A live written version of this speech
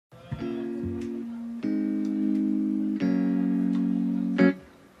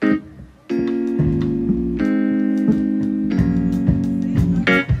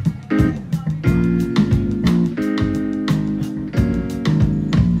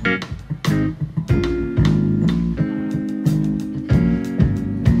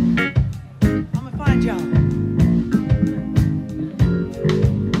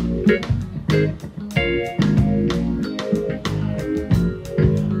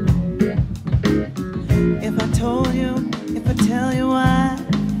I tell you why,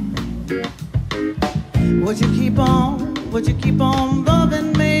 would you keep on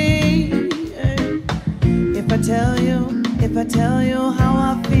loving me? If I tell you how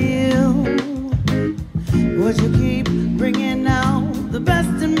I feel, would you keep bringing out the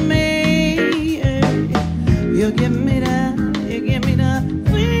best in me? You give me the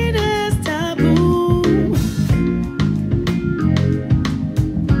sweetest taboo.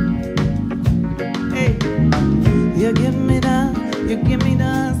 Hey, you give me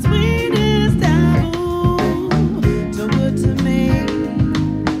the sweetest taboo. So good to me.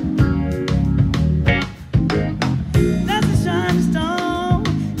 That's a shining star,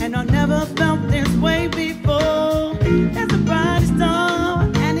 and I never felt this way before. That's a bright star,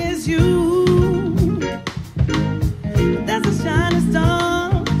 and it's you. That's a shining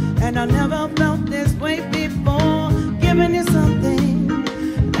star, and I never felt this way before. Giving you something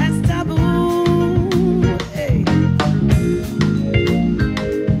that's taboo. Hey.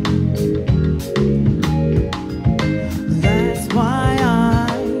 That's why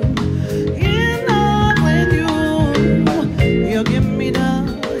I'm in love with you. You give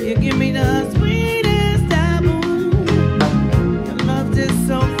me the sweetest taboo. Your love is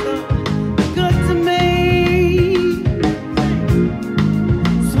so good to me.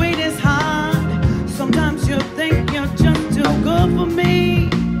 Sweet is hard. Sometimes you think you're just too good for me.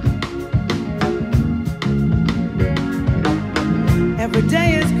 Every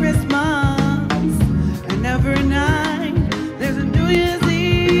day is Christmas, and every night there's a New Year's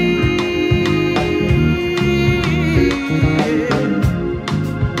Eve.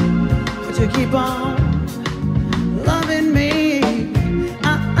 But you keep on loving me.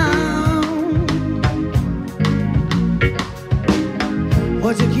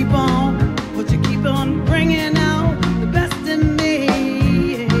 Would you keep on bringing out the best in me?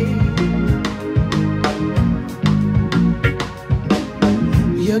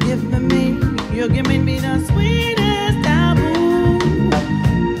 You're giving me the sweetest taboo.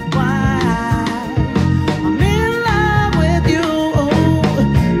 Why? I'm in love with you.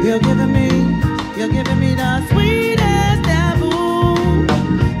 You're giving me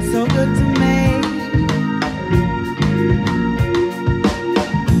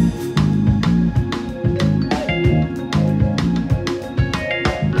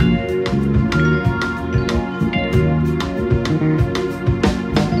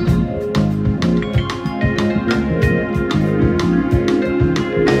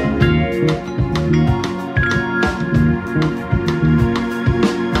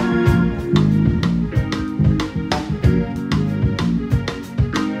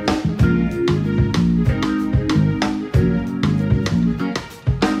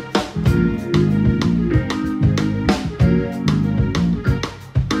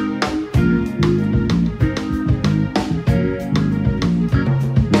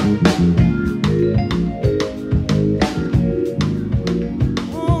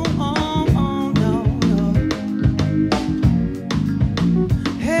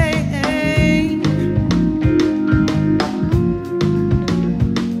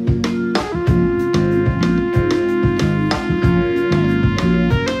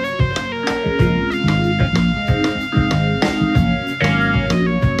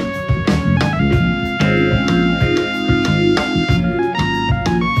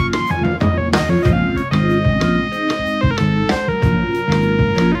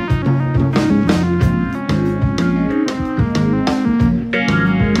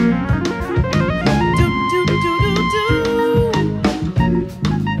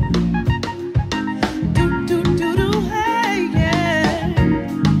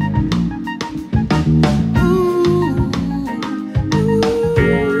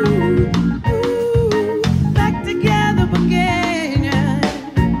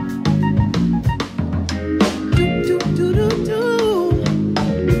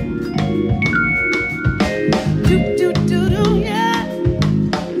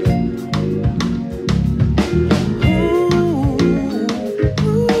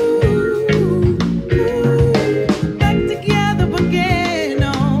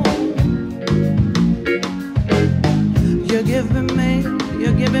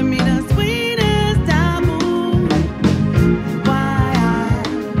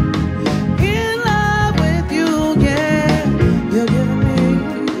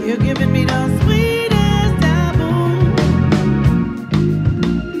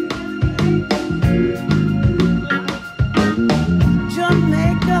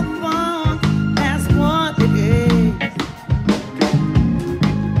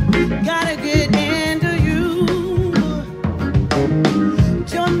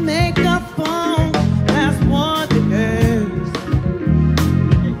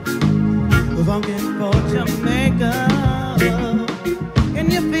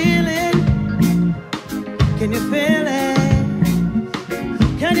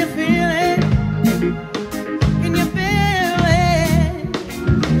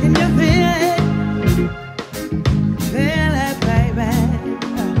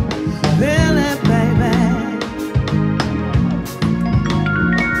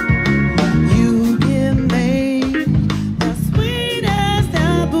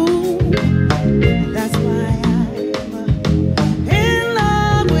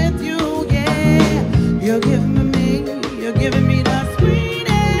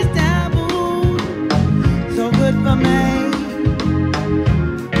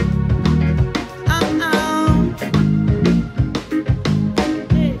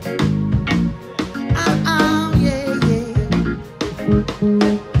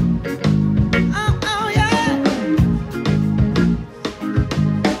Oh, oh, yeah.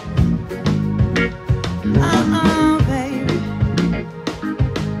 Oh, oh, baby.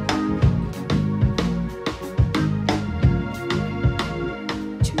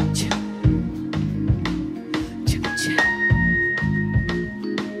 Choo-choo. Choo-choo.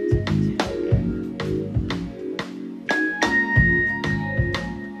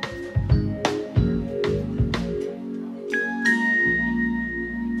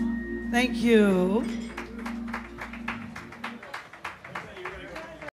 Thank you.